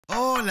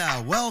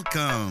Hola,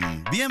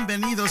 welcome.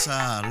 Bienvenidos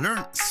a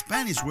Learn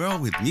Spanish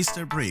World with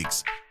Mr.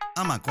 Brigs.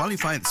 I'm a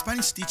qualified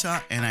Spanish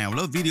teacher and I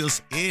upload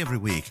videos every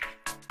week.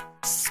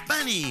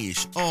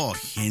 Spanish or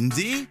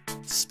Hindi?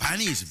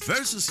 Spanish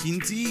versus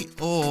Hindi?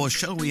 Or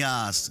shall we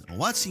ask,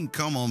 what's in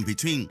common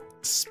between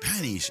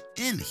Spanish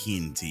and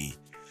Hindi?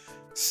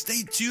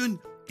 Stay tuned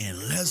and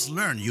let's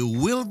learn. You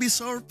will be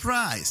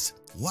surprised.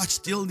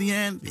 Watch till the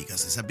end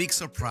because it's a big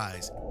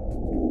surprise.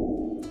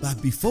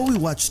 But before we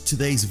watch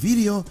today's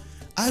video,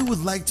 I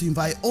would like to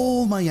invite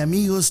all my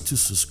amigos to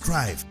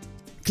subscribe.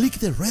 Click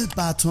the red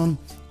button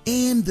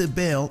and the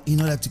bell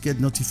in order to get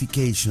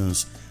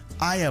notifications.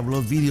 I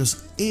upload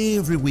videos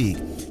every week.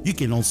 You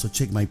can also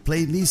check my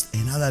playlist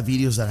and other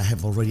videos that I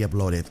have already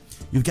uploaded.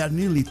 You've got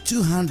nearly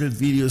 200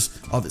 videos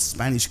of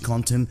Spanish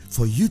content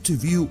for you to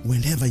view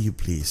whenever you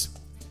please.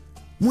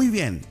 Muy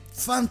bien,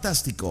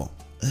 fantástico.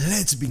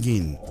 Let's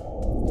begin.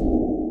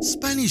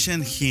 Spanish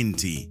and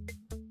Hindi.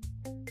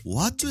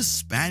 What do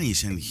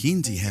Spanish and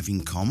Hindi have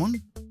in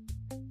common?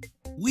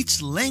 Which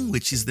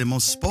language is the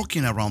most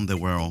spoken around the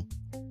world?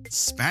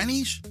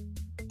 Spanish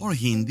or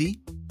Hindi?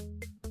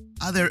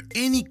 Are there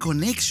any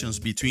connections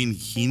between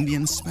Hindi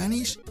and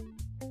Spanish?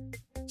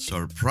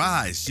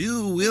 Surprise!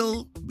 You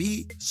will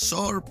be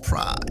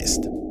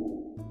surprised.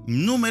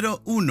 Número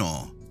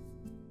uno.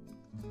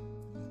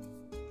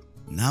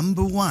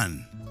 Number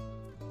one.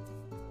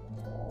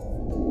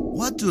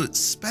 What do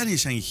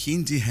Spanish and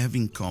Hindi have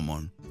in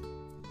common?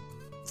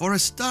 For a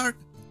start,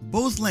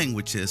 both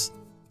languages,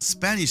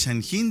 Spanish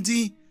and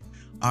Hindi,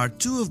 are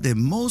two of the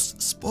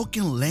most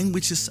spoken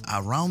languages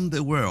around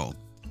the world.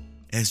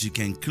 As you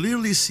can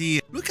clearly see,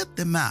 look at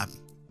the map.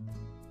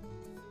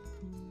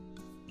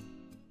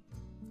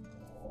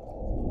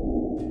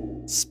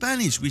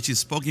 Spanish, which is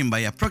spoken by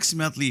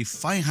approximately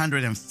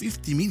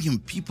 550 million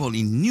people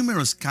in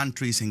numerous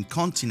countries and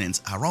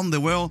continents around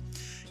the world,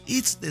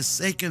 it's the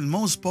second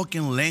most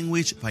spoken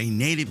language by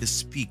native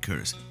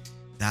speakers.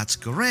 That's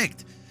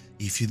correct.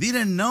 If you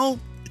didn't know,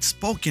 it's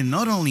spoken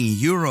not only in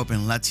Europe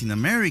and Latin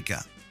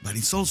America, but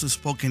it's also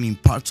spoken in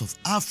parts of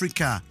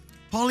Africa,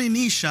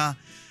 Polynesia,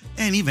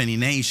 and even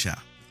in Asia.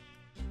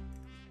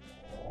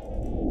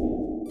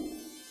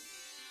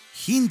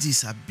 Hindi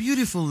is a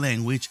beautiful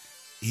language.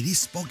 It is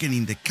spoken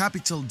in the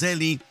capital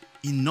Delhi,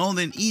 in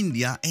northern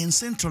India and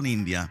central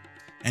India,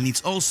 and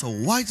it's also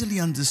widely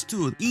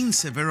understood in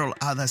several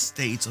other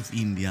states of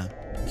India.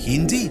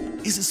 Hindi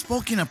is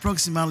spoken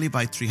approximately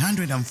by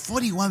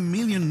 341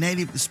 million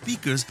native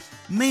speakers,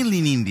 mainly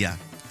in India.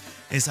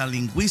 As a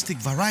linguistic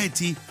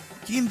variety,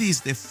 Hindi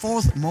is the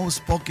fourth most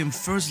spoken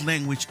first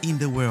language in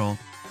the world,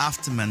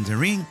 after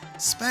Mandarin,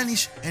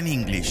 Spanish, and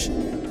English.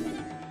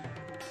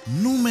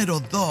 Número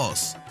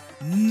dos.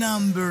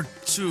 Number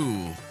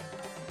two.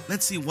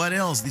 Let's see what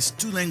else these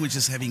two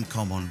languages have in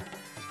common.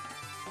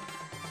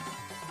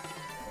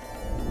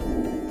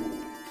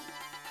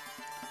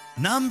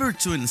 Number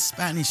two in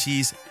Spanish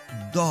is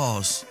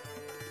dos.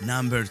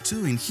 Number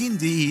two in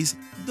Hindi is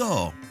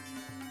do.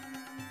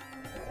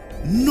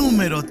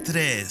 Número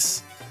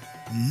tres.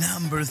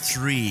 Number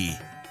three.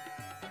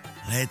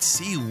 Let's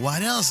see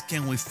what else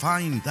can we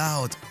find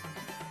out.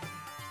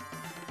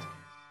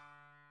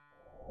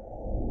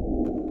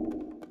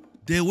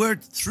 The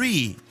word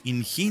three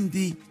in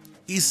Hindi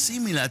is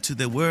similar to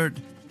the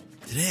word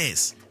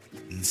tres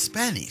in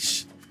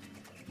Spanish.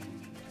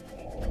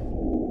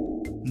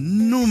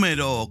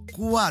 Número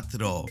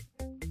cuatro.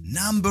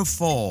 Number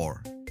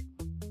four.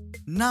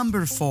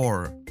 Number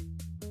four.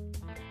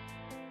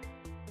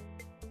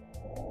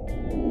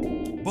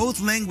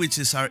 Both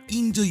languages are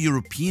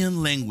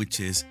Indo-European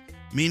languages,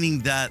 meaning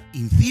that,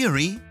 in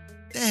theory,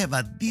 they have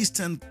a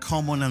distant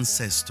common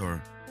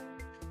ancestor.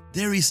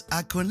 There is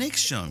a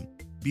connection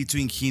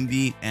between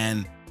Hindi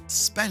and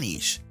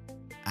Spanish,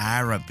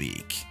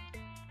 Arabic.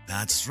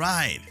 That's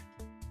right.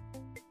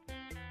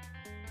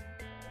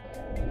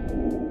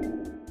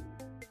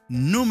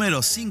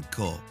 Número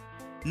cinco.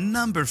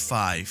 Number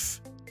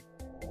five.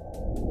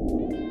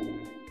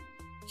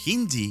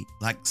 Hindi,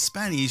 like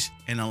Spanish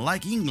and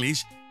unlike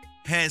English,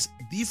 has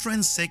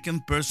different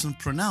second-person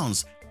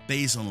pronouns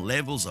based on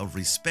levels of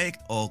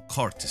respect or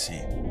courtesy.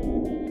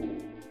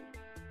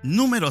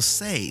 Número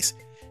seis.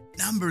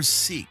 Number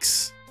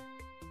six.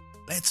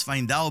 Let's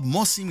find out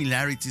more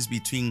similarities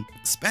between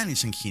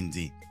Spanish and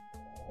Hindi.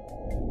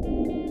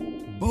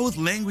 Both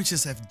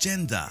languages have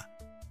gender,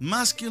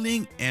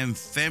 masculine and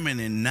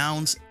feminine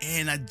nouns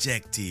and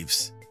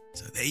adjectives.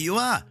 So there you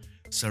are.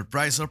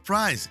 Surprise,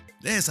 surprise.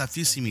 There's a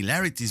few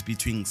similarities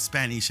between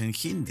Spanish and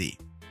Hindi.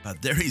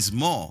 But there is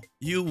more.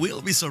 You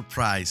will be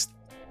surprised.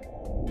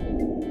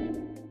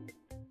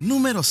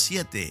 Número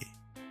siete.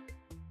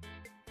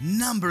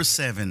 Number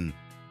seven.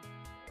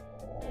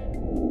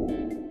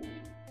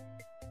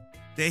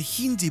 The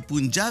Hindi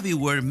Punjabi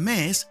word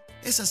mess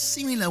is a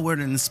similar word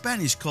in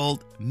Spanish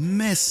called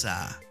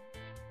mesa.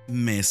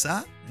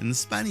 Mesa in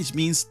Spanish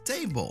means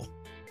table.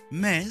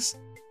 Mess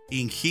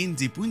in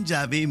Hindi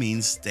Punjabi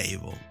means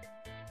table.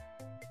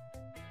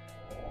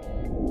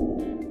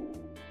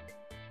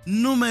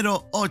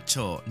 Número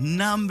 8.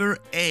 Number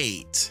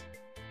 8.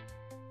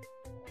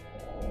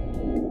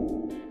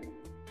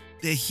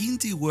 The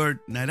Hindi word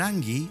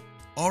naranji,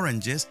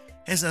 oranges,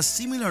 has a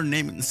similar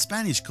name in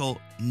Spanish called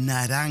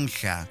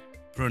naranja,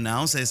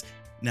 pronounced as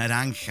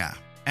naranja,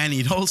 and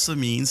it also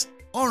means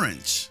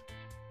orange.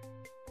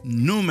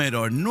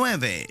 Número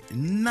 9,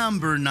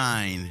 number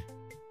 9.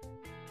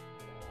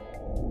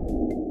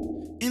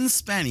 In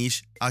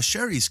Spanish, a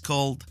shirt is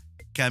called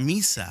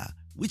camisa,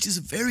 which is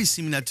very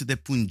similar to the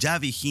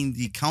Punjabi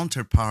Hindi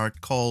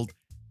counterpart called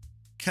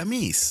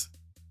kameez.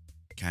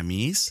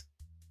 Kameez,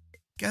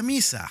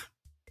 camisa.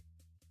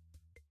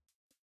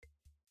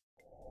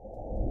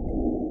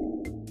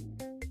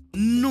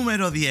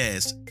 Número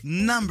 10,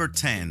 number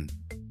 10.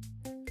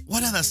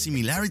 What other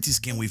similarities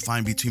can we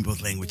find between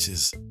both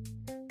languages?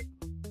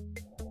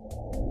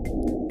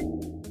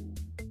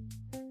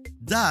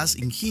 Das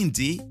in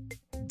Hindi,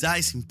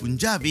 dais in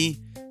Punjabi,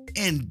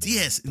 and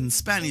 10 in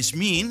Spanish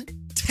mean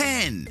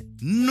 10.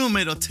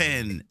 Número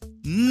 10.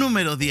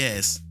 Número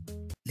 10.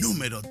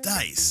 Número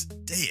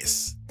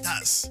 10.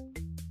 Das.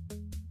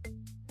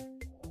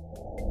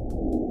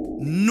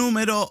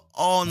 Número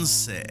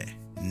 11.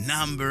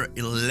 Number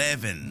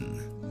 11.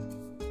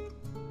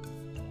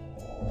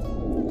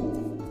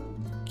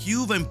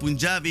 Cuba in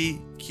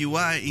Punjabi,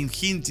 Kiwa in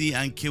Hindi,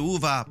 and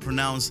Keuva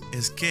pronounced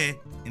as ke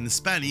in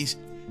Spanish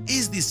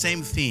is the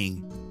same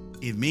thing.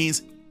 It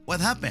means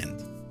what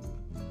happened.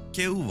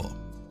 Que hubo.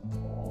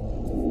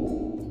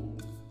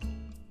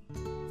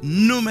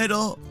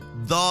 Número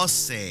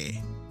 12.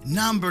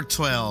 Number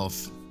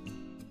 12.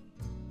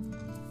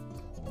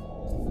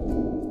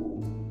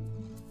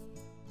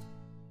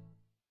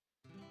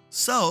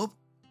 Soap,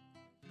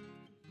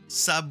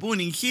 sabón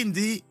in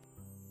Hindi,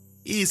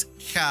 is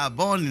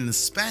jabón in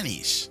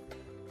Spanish.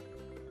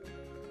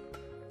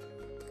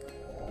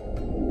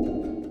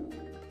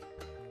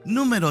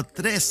 Número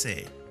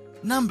 13.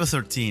 Number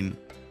 13.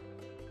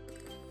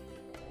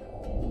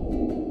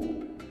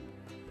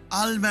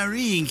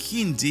 Almari in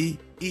Hindi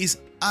is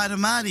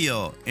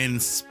armario in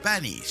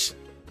Spanish.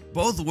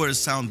 Both words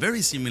sound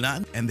very similar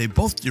and they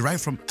both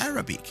derive from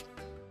Arabic.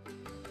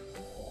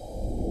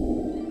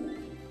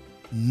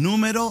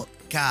 Número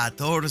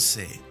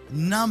 14.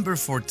 Number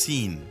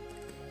 14.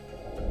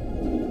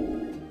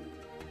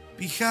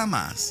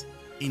 Pijamas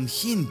in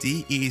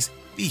Hindi is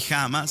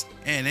pijamas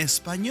en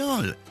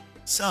español.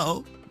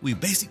 So, we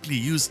basically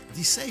use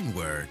the same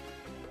word.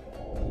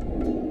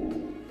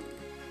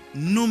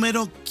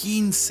 Número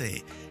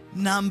 15.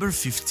 Number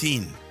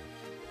 15.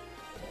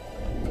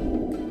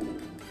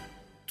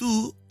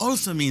 Tú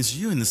also means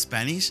you in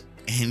Spanish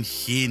and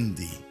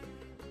Hindi.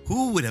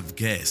 Who would have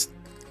guessed?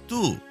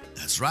 Tú,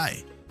 that's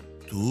right.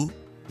 Tú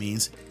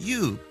means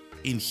you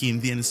in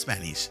Hindi and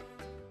Spanish.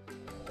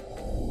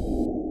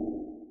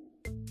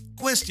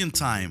 Question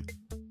time.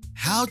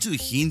 How do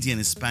Hindi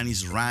and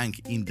Spanish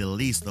rank in the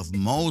list of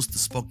most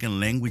spoken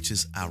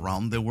languages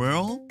around the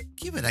world?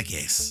 Give it a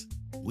guess.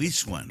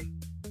 Which one?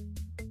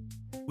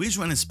 Which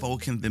one is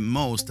spoken the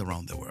most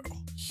around the world?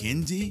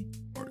 Hindi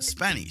or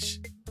Spanish?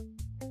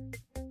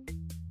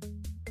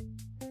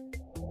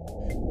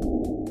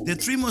 The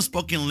three most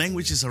spoken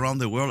languages around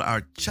the world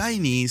are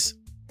Chinese,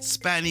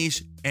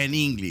 Spanish, and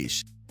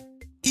English.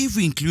 If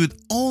we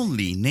include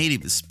only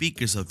native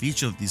speakers of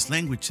each of these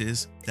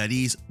languages, that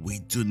is, we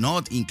do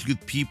not include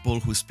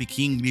people who speak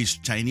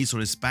English, Chinese,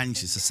 or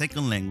Spanish as a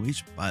second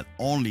language, but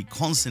only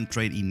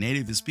concentrate in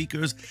native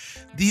speakers,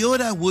 the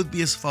order would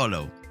be as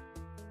follows.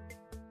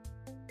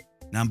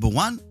 Number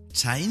 1,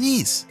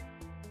 Chinese.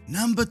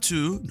 Number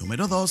 2,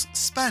 número 2,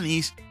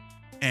 Spanish.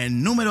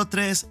 And número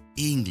 3,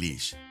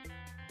 English.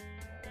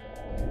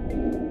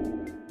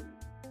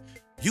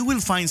 You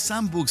will find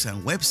some books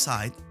and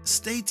websites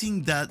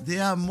stating that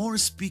there are more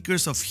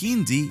speakers of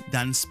Hindi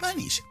than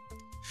Spanish.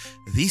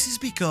 This is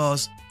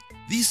because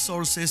these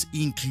sources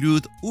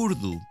include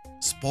Urdu,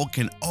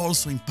 spoken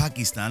also in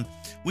Pakistan,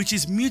 which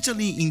is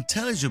mutually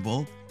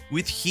intelligible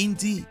with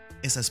Hindi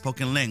as a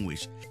spoken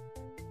language.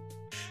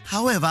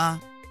 However,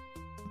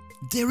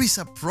 there is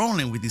a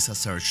problem with this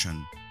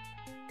assertion.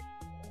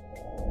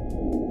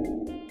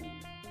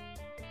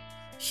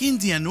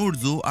 Hindi and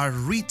Urdu are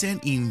written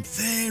in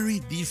very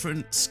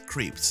different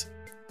scripts.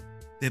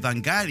 The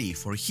Bengali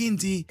for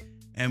Hindi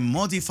and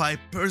modified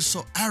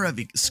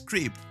Perso-Arabic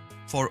script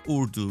for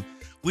Urdu,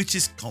 which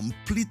is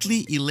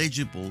completely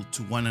illegible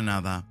to one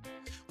another,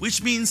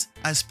 which means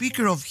a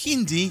speaker of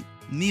Hindi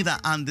neither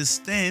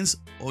understands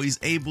or is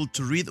able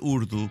to read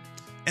Urdu,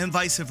 and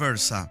vice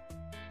versa.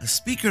 A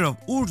speaker of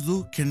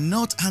Urdu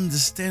cannot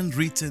understand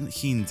written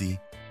Hindi.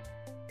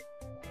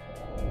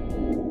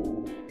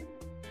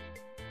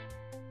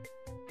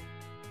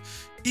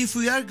 If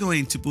we are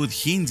going to put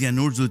Hindi and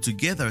Urdu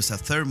together as a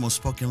third most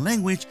spoken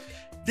language,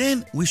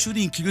 then we should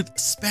include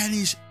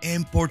Spanish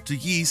and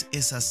Portuguese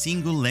as a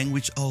single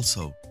language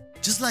also.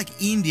 Just like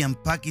India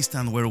and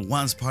Pakistan were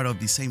once part of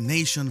the same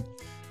nation,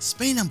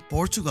 Spain and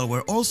Portugal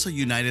were also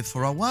united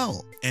for a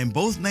while, and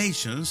both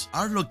nations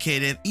are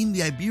located in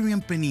the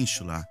Iberian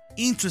Peninsula.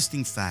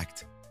 Interesting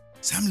fact.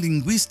 Some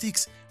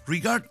linguistics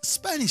regard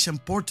Spanish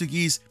and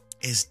Portuguese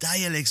as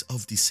dialects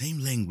of the same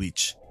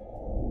language.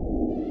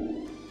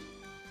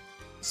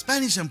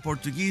 Spanish and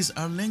Portuguese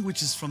are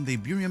languages from the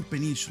Iberian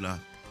Peninsula.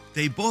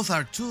 They both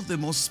are two of the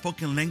most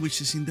spoken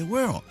languages in the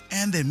world,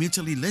 and they're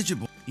mutually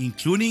legible,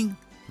 including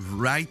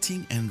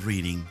writing and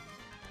reading.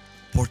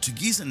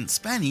 Portuguese and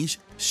Spanish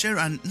share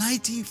a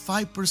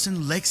 95%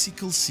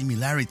 lexical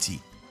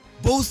similarity.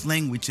 Both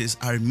languages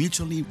are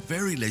mutually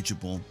very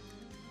legible.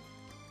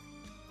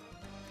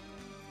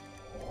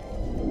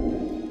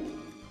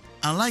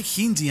 Unlike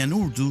Hindi and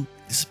Urdu,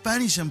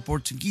 Spanish and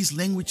Portuguese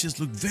languages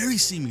look very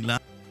similar,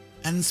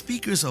 and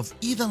speakers of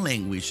either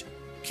language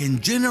can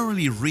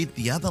generally read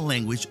the other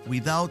language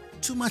without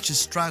too much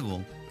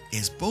struggle,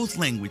 as both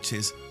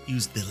languages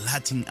use the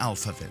Latin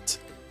alphabet.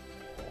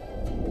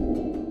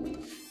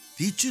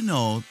 Did you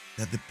know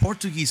that the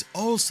Portuguese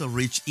also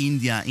reached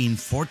India in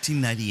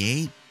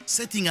 1498,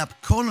 setting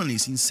up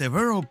colonies in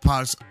several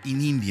parts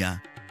in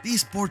India?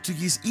 This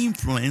Portuguese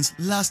influence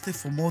lasted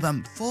for more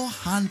than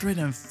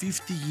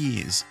 450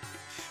 years.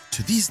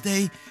 To this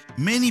day,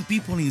 many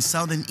people in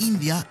southern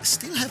India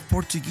still have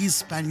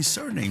Portuguese-Spanish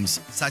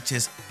surnames such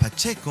as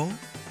Pacheco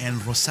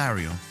and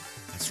Rosario.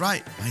 That's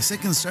right, my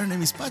second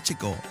surname is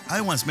Pacheco. I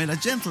once met a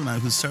gentleman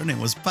whose surname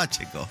was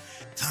Pacheco.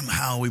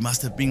 Somehow we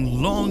must have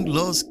been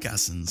long-lost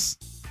cousins.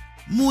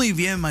 Muy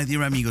bien, my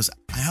dear amigos.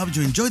 I hope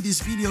you enjoyed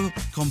this video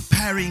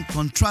comparing,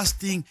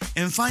 contrasting,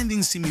 and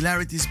finding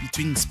similarities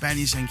between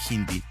Spanish and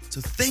Hindi.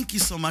 So thank you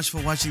so much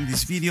for watching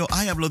this video.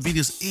 I upload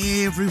videos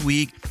every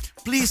week.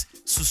 Please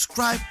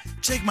subscribe,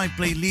 check my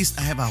playlist.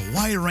 I have a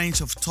wide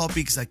range of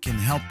topics that can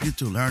help you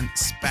to learn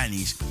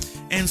Spanish.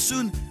 And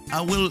soon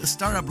I will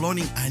start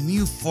uploading a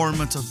new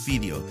format of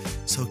video.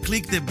 So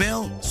click the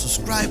bell,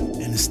 subscribe,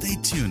 and stay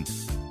tuned.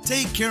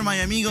 Take care, my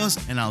amigos,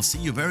 and I'll see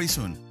you very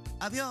soon.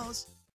 Adios.